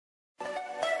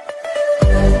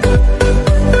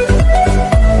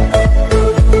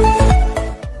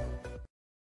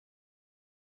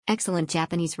Excellent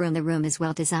Japanese room. The room is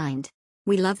well designed.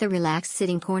 We love the relaxed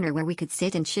sitting corner where we could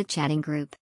sit and chit-chat in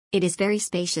group. It is very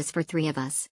spacious for 3 of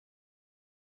us.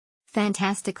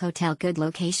 Fantastic hotel. Good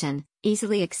location,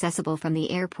 easily accessible from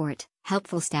the airport,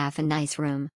 helpful staff and nice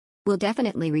room. Will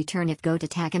definitely return if go to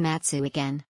Takamatsu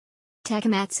again.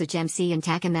 Takamatsu Gem Sea and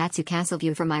Takamatsu Castle.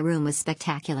 View from my room was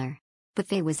spectacular.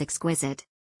 Buffet was exquisite.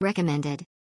 Recommended.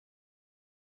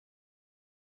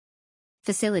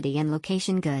 Facility and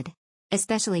location good.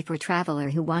 Especially for traveler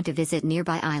who want to visit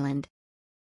nearby island.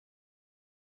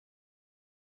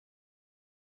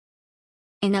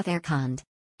 Enough aircon.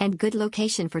 And good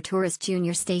location for tourist.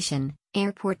 Junior station,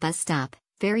 airport bus stop,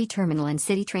 ferry terminal and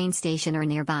city train station are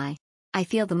nearby. I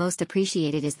feel the most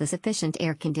appreciated is the sufficient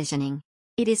air conditioning.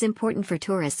 It is important for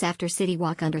tourists after city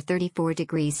walk under 34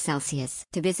 degrees Celsius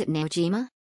to visit Naojima.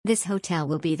 This hotel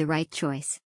will be the right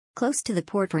choice. Close to the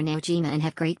port for Naojima and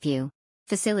have great view.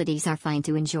 Facilities are fine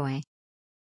to enjoy.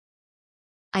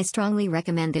 I strongly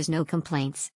recommend. There's no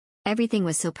complaints. Everything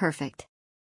was so perfect.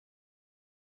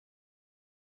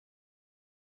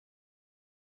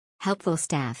 Helpful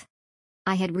staff.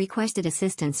 I had requested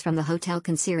assistance from the hotel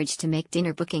concierge to make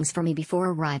dinner bookings for me before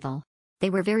arrival. They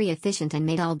were very efficient and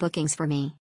made all bookings for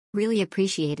me. Really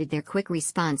appreciated their quick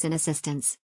response and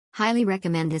assistance. Highly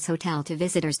recommend this hotel to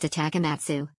visitors to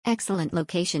Takamatsu. Excellent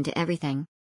location to everything.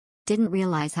 Didn't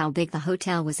realize how big the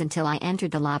hotel was until I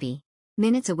entered the lobby.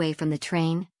 Minutes away from the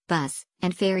train, bus,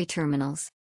 and ferry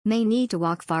terminals. May need to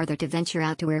walk farther to venture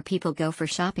out to where people go for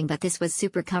shopping, but this was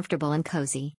super comfortable and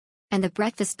cozy. And the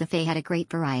breakfast buffet had a great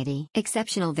variety.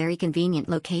 Exceptional, very convenient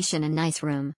location and nice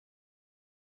room.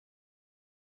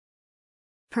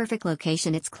 Perfect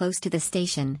location. It's close to the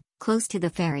station, close to the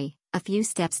ferry, a few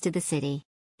steps to the city.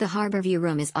 The harbor view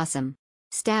room is awesome.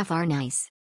 Staff are nice.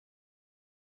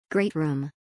 Great room.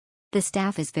 The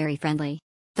staff is very friendly.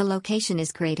 The location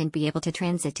is great and be able to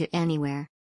transit to anywhere.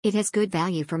 It has good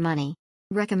value for money.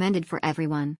 Recommended for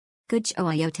everyone. Good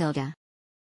JR.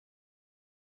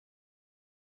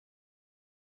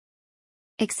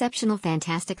 Exceptional,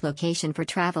 fantastic location for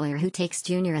traveler who takes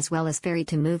junior as well as ferry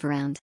to move around.